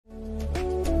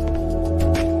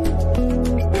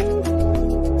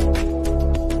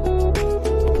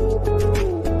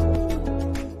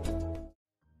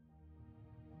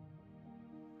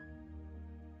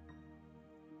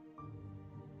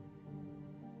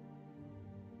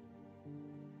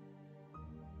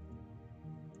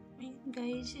Ayan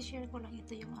guys, i-share ko lang,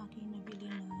 ito yung aking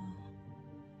nabili na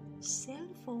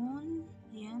cellphone.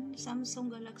 Ayan,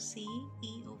 Samsung Galaxy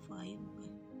AO5.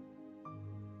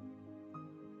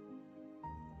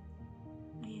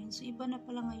 Ayan, so iba na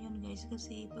pala ngayon guys,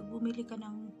 kasi pag bumili ka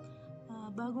ng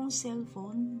bagong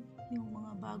cellphone, yung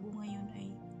mga bago ngayon ay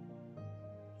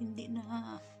hindi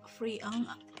na free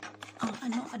ang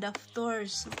adapter.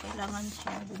 So kailangan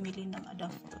siya bumili ng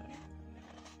adapter.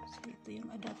 So ito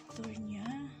yung adapter niya.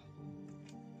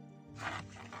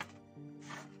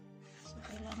 So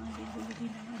kailangan din bumili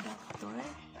ng adapter.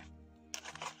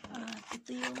 At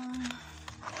ito yung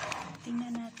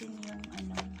tingnan natin yung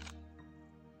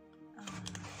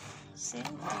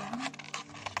cellphone.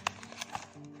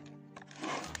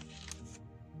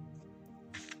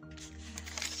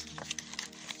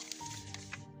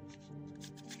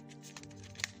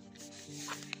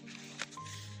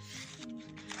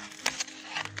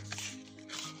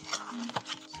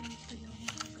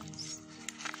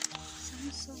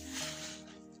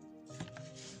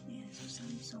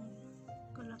 Samsung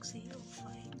Galaxy AO5.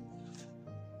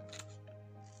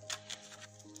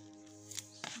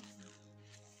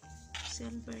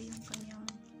 Silver yung kanyang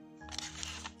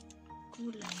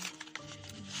kulay.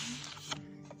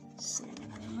 So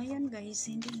ngayon guys,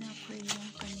 hindi na free yung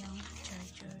kanyang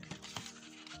charger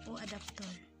o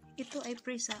adapter. Ito ay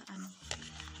free sa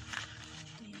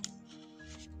ito yung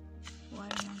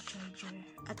wire ng charger,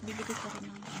 at bibili ka rin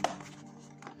ng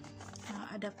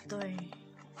adapter.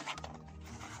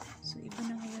 So iba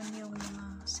na ngayon yung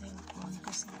mga cellphone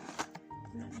kasi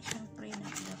wala na siyang free na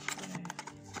adapter.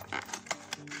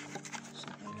 So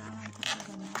kailangan ko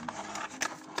talaga na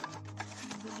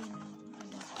bili ng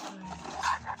adapter.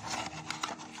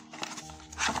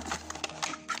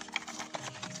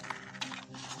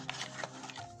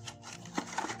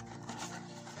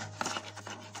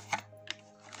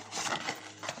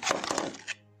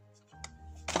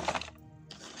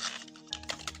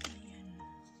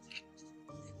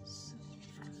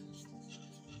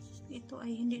 Ito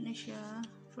ay hindi na siya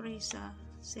free sa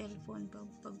cellphone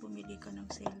pag bumili ka ng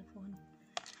cellphone.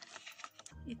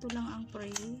 Ito lang ang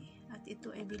free, at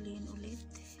ito ay bilhin ulit.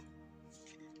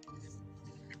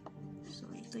 So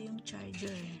ito yung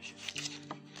charger.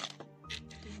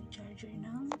 Ito yung charger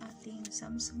ng ating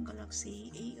Samsung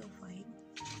Galaxy AO5.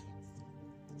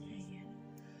 Ayan.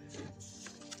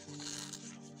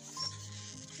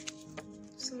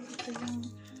 So ito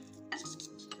yung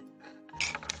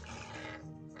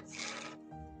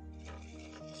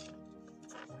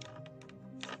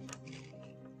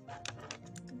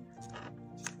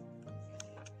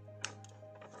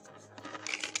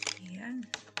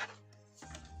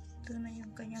ito na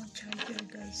yung kanyang charger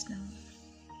guys ng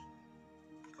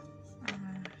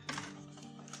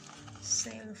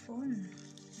cellphone.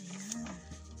 Ayan.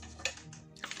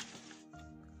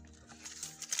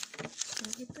 So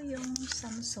ito yung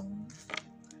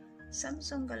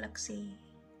Samsung Galaxy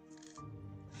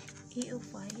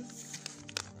AO5.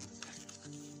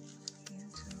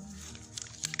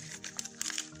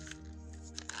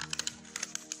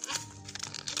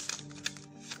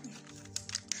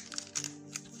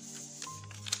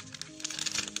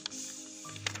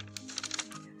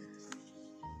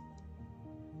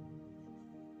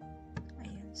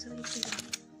 Ayan, so so ito yung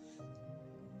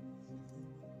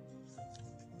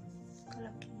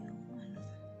kalaki yung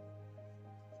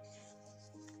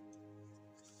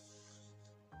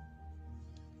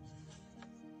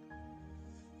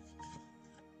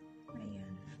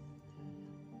ayan.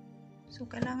 So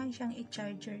kailangan siyang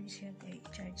i-charger siya.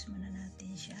 I-charge muna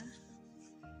natin siya.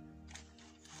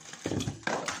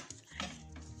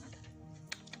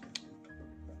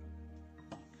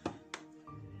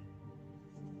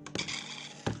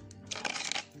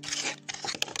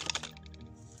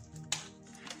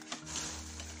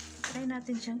 Try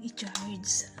natin siyang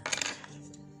i-charge.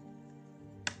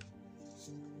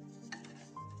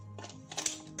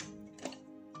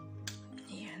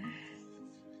 Ayan.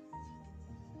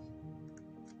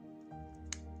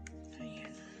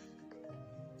 Ayan.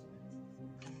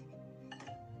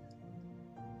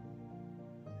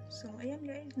 So, ayan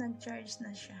guys, nag-charge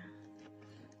na siya.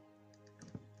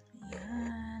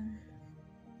 Ayan.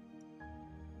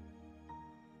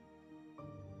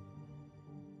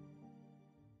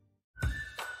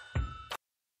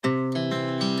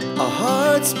 Our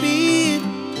hearts beat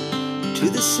to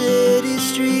the city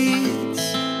streets.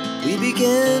 We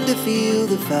began to feel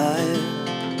the fire.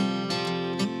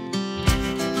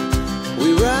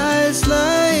 We rise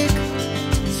like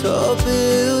tall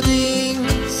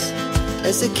buildings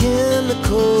as the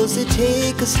chemicals, they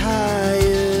take us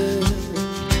higher.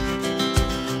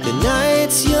 The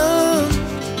night's young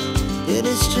and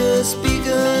it's just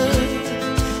begun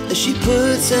as she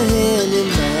puts her hand in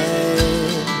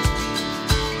mine.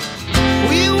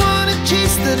 We wanna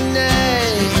chase the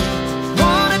night,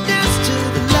 wanna dance to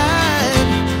the light,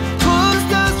 pull the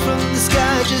stars from the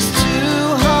sky, just two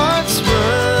hearts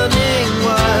running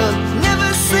wild. Never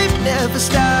sleep, never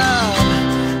stop,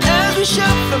 as we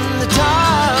shout from the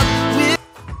top.